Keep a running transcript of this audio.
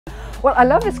Well, I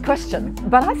love this question,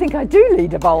 but I think I do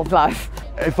lead a bold life.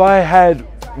 If I had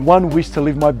one wish to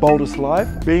live my boldest life,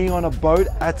 being on a boat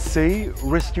at sea,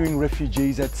 rescuing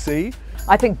refugees at sea.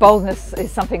 I think boldness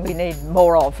is something we need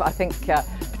more of. I think,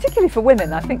 particularly for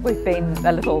women, I think we've been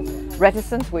a little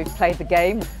reticent, we've played the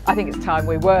game. I think it's time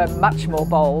we were much more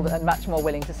bold and much more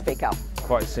willing to speak up.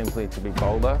 Quite simply to be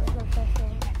bolder.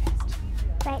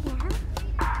 Right now?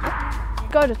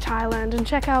 Go to Thailand and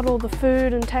check out all the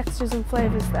food and textures and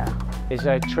flavours there. Is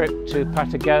a trip to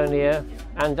Patagonia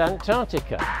and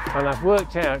Antarctica, and I've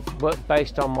worked out,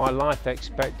 based on my life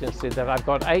expectancy, that I've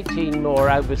got 18 more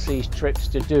overseas trips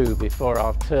to do before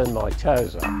I'll turn my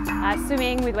toes up.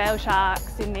 Swimming with whale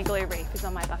sharks in Igloo Reef is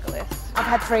on my bucket list. I've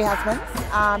had 3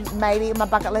 husbands. Maybe my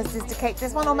bucket list is to keep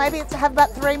this one, or maybe it's to have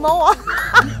about 3 more.